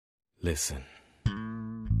Listen.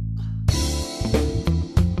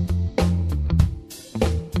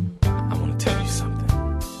 I want to tell you something.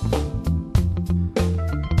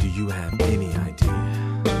 Do you have any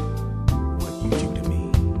idea what you do to me?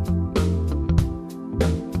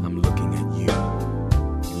 I'm looking at you.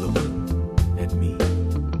 You looking at me.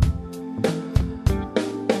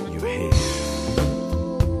 Your hair.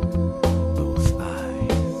 Those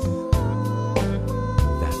eyes.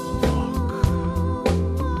 That walk.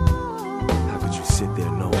 How could you sit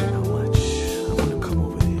there knowing how much I want to come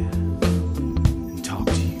over there and talk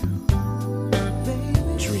to you,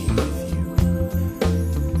 dream with you?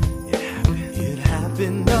 It happened. It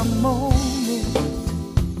happened a moment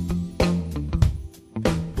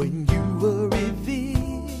when you were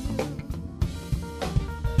revealed.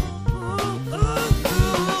 Ooh, ooh,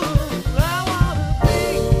 ooh. I wanna be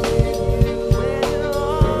when you're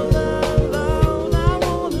all alone. I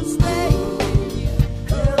wanna stay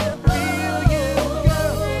till I feel you,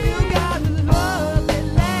 girl. You got love that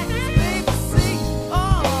lasts, baby. See,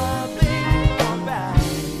 all things alright.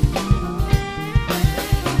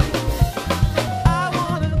 I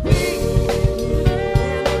wanna be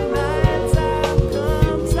when the night time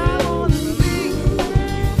comes. I wanna be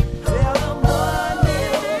till the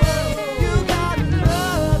morning. You got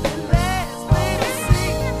love that lasts, baby.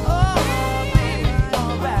 See, all things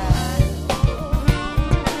alright.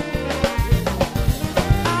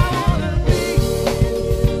 I wanna be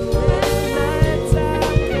when the night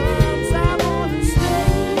time comes. I wanna stay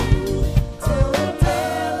till the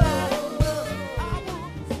daylight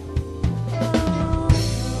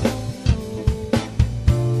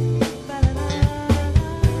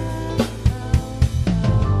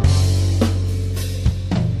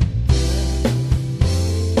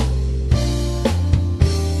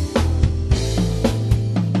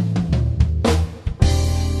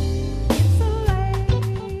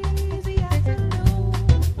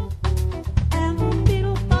and the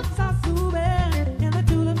beetle bugs are zooming, and the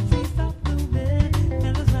tulip trees are blooming,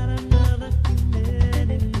 and there's not another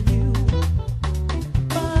human in you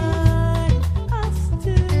but us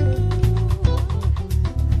two.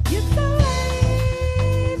 It's a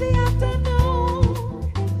lazy afternoon,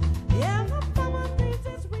 and the summer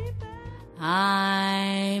breezes weeping.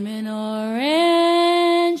 I'm an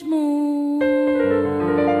orange moon,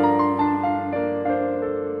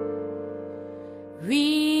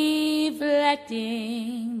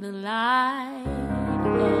 reflecting the light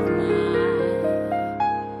of my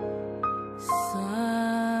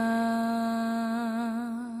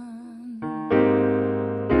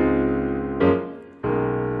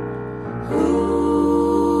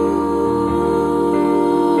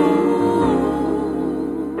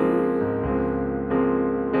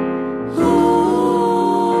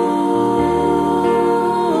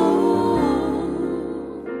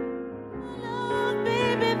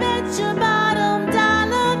Baby, bet your bottom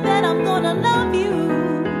dollar that I'm gonna love you.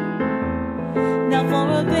 Now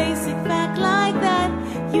for a basic fact like that,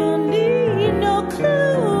 you need no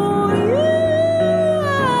clue. I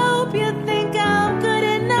hope you think I'm good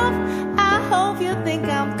enough. I hope you think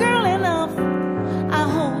I'm girl enough. I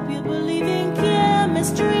hope you believe in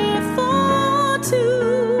chemistry for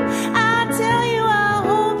two. I tell you, I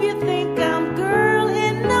hope you think I'm girl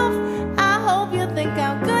enough. I hope you think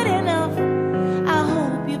I'm good enough. I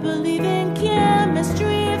hope you believe in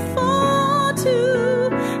chemistry for two.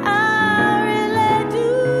 I really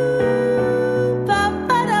do.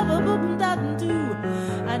 Ba-ba-da-ba-boom-da-doo.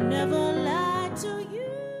 I never lied to you.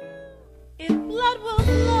 If blood will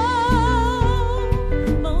flow,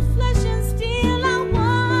 both flesh and steel are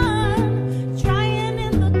one, trying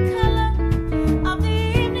in the color of the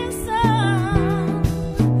evening sun.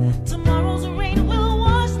 Tomorrow's rain will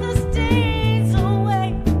wash the stains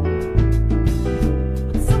away,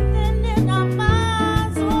 but something in our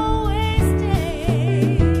minds always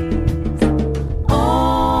stays.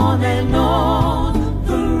 On and on,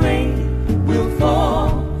 the rain will fall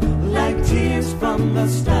like tears from the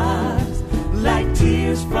stars, like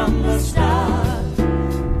tears from the stars.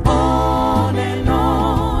 On and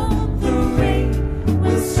on, the rain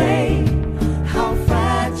will say how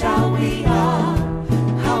fragile we are,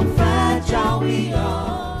 how fragile we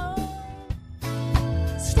are.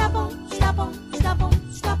 Stop on, stop on, stop on,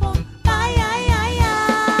 stop on. Ay, ay, ay,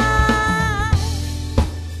 ay.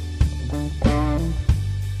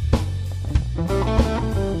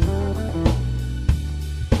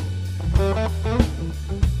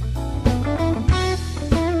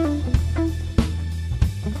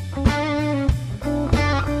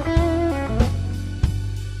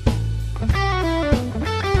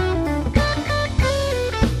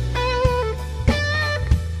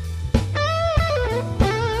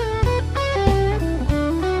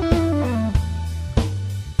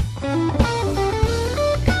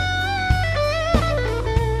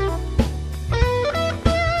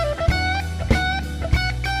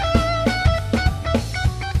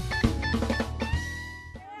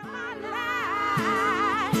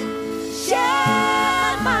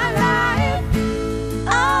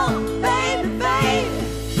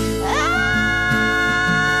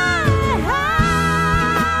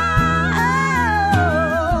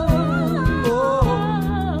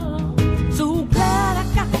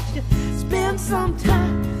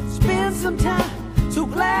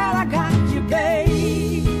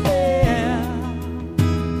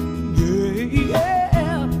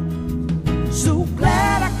 So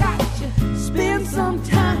glad I got you. Spend some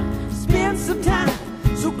time.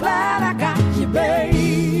 So glad I got you,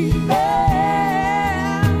 baby.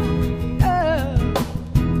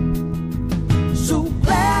 So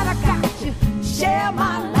glad I got you. Share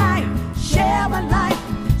my life.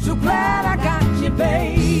 So glad I got you,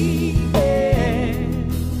 baby.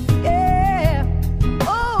 Yeah.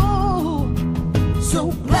 Oh,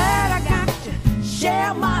 so glad I got you.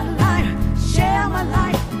 Share my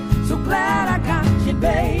life. So glad I got you,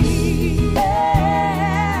 baby.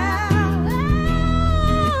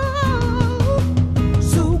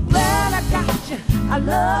 So glad I got you. I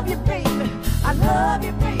love you, baby. I love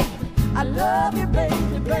you, baby. I love you,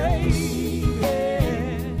 baby, baby.